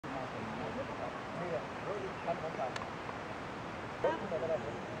เรา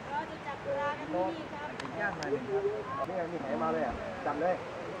จะจับปลากันที่นี่ครับย่างมาเลยครับนี่มีไหนมาเลยอ่ะจับเลย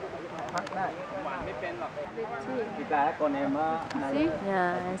พักได้หวานไม่เป็นหรอกพี่กาโกเนมา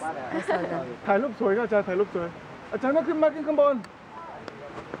ถ่ายรูปสวยก็อาจารย์ถ่ายรูปสวยอาจารย์ก็ขึ้นมาขึ้นข้างบน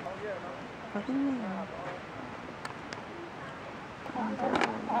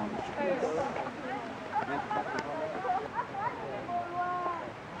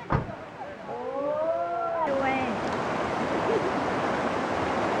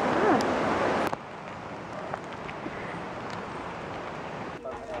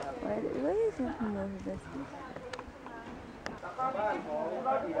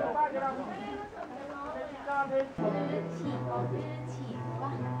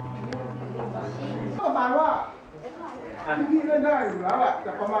ประมาณว่าที่เล่นได้อยู่แล้วแหละแ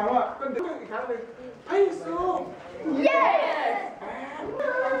ต่ประมาณว่าก็ดึงอีกครั้งหนึ่งไอ้ซูเย้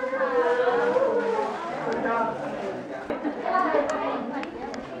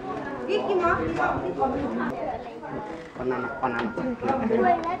กี่มั้งปนันช่ว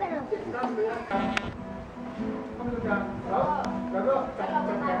ยได้เป็นแล้วก็จับแ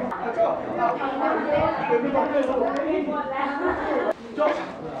ขนแล้วก็จบ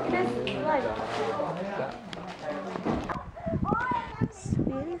It's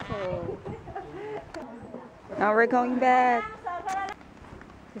beautiful. Now we're going back.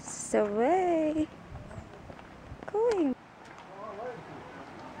 This is the way. Going.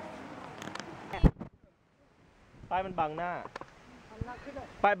 ป้ายมันบังหน้า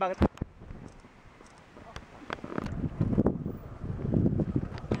ป้ายบัง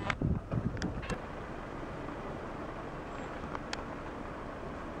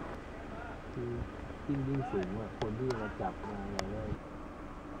ยิ่งสูงอ่ะคนที่มาจับมาอะไรเลย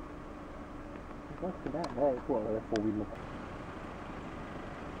ก็คือได้พวกอะไรโฟวินมา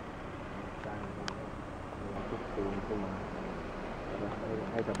การทุกปูนขึ้นมา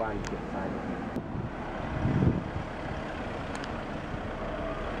ให้ชาวบ้านเก็บทราย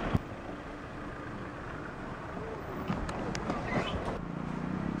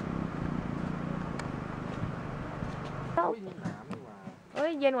เอ้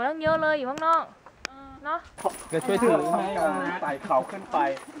ยเย็นกว่าตั้งเยอะเลยอยู่ข้างนอกเนาะจะช่วยถือให้ไต่เขาขึ้นไป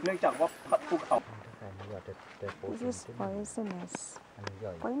เนื่องจากว่าภูเขา This is poisonous.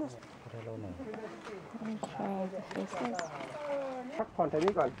 Poisonous. Let me try the faces. พักผ่อนทาง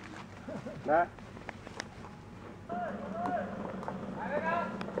นี้ก่อนนะ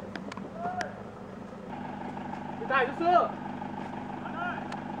พี่ตายสู้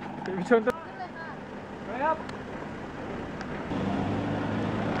ๆพี่ชนครับ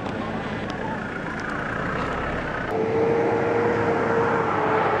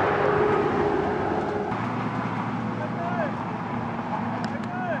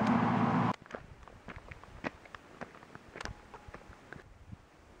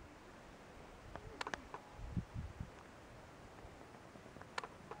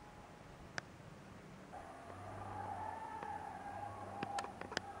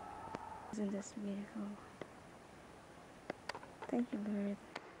Isn't this beautiful? Thank you, bird.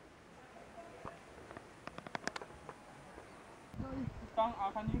 ต้องเอา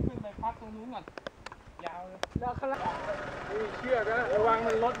คันนี้ขึ้นไปพักตรงนู้นก่อนยาวเลยแล้วข้างล่างเชือกนะระวัง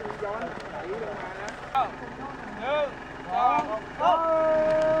มันรถมันย้อนไหลลงมานะ1 2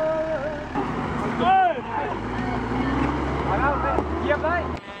 3มาแล้วเหยียบเลย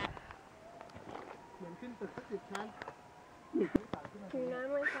เหมือนขึ้นตึก10 ชั้นถึงน้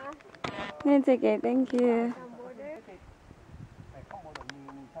ำไหมคะ It's okay, thank you.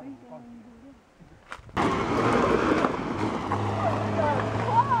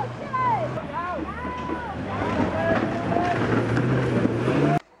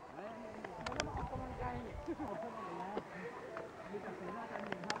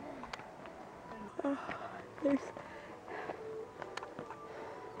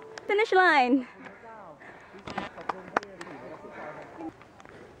 Finish line.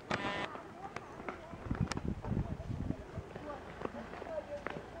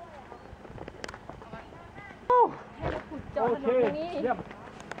 Okay. Yep.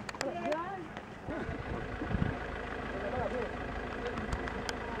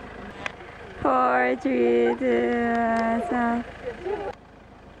 Four, three, two, one.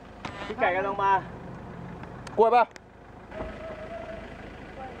 พี่ไก่กันลงมากลัวป่ะ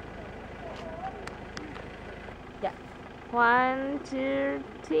 1, 2, 3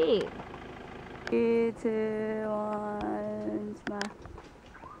 3, 2, 1. Smile.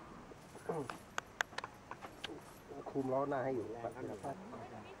 คุมล้อหน้าให้อยู่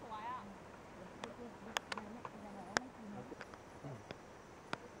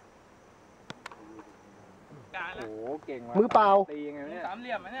การแล้ว โอ้เก่งว่ะมือเปล่าตียังไงเนี่ย สามเห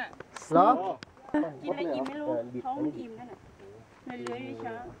ลี่ยมไหมเนี่ย เหรอ กินอะไรอิ่มไม่รู้ท้องอิ่มนั่นน่ะเลยเลื้อย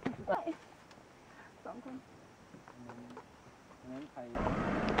ช้าสองคน งั้นใคร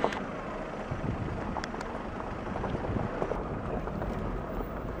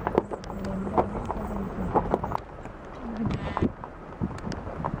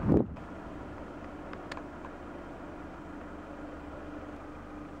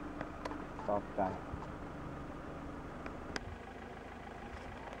ชอบกัน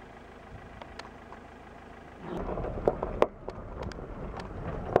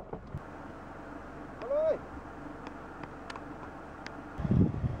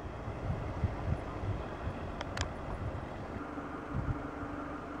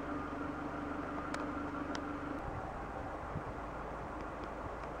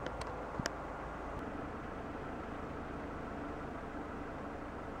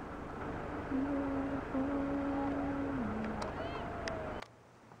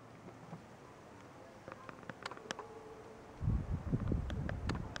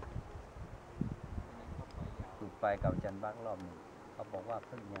ไปกับจันบ้างรอบหนึ่งเขาบอกว่าเ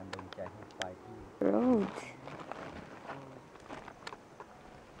พิ่งงานดวงใจให้ไปที่ road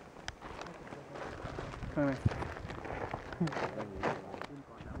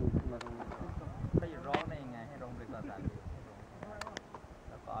ไม่ร้องได้ยังไงให้ร้องเป็นภาษาอังกฤษ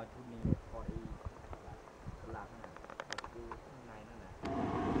แล้วก็เอาชุดนี้พอดีหลังน่ะดูข้างในนั่นแหละ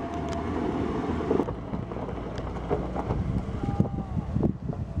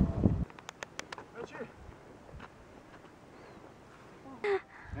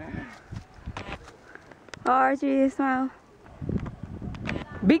Archie smile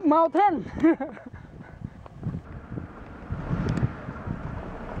Big Mountain